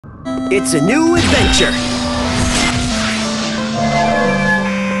It's a new adventure.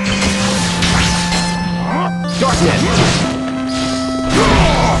 Darkness.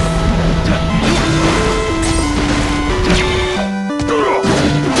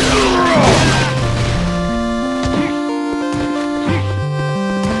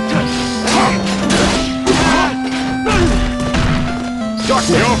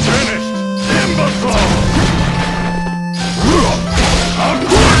 Darkness. You're finished, imbecile! I'll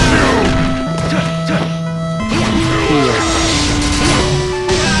crush you! Here.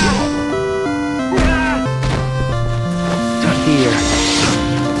 Here.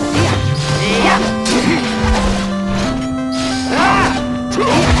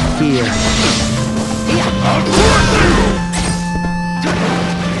 Here. I'll crush you!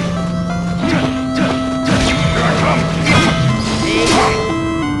 Here I come!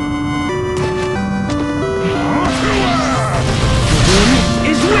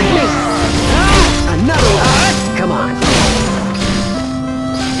 Is with me. Another one. Come on.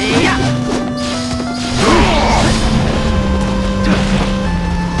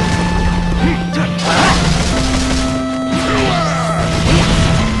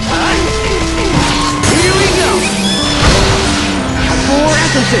 Here we go. Four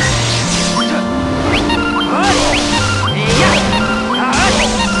essences.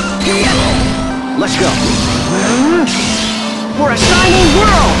 Let's go. For a shining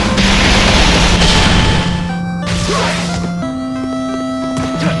world!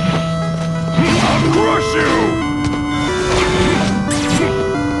 I'll crush you!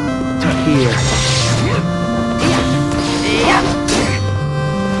 Here.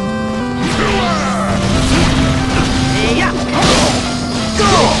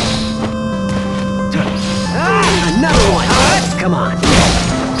 Go! Another one! Come on.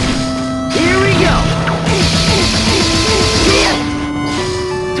 Here we go!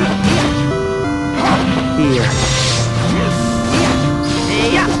 Here.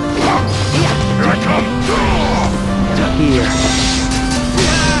 Here I come! Here.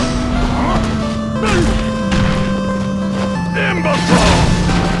 Imbecile!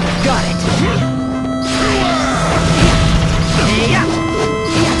 Got it.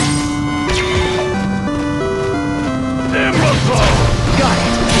 Imbecile! Got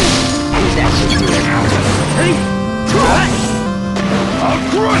it. That should do it. I'll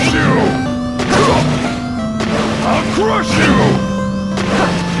crush you! I'll crush you!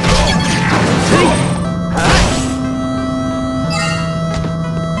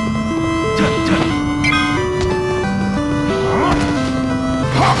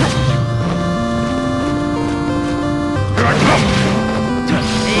 Here I come!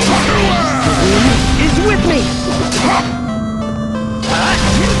 Is with me.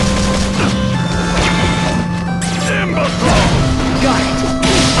 Imbecile! Got it.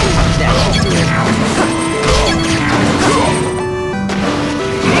 That should do it.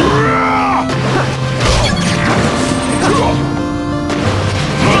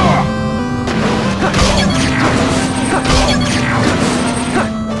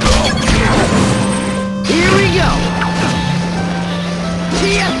 Here we go.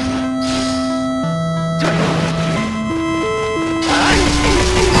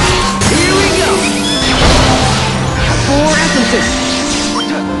 Here we go. Four essences.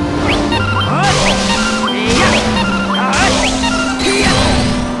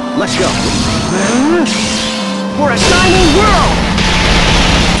 Let's go. For a shining world.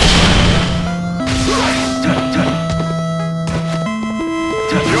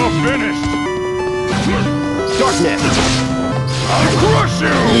 You're finished! Darkness. I'll crush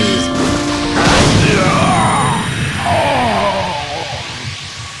you!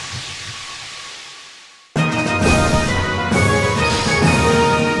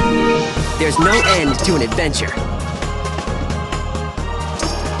 There's no end to an adventure.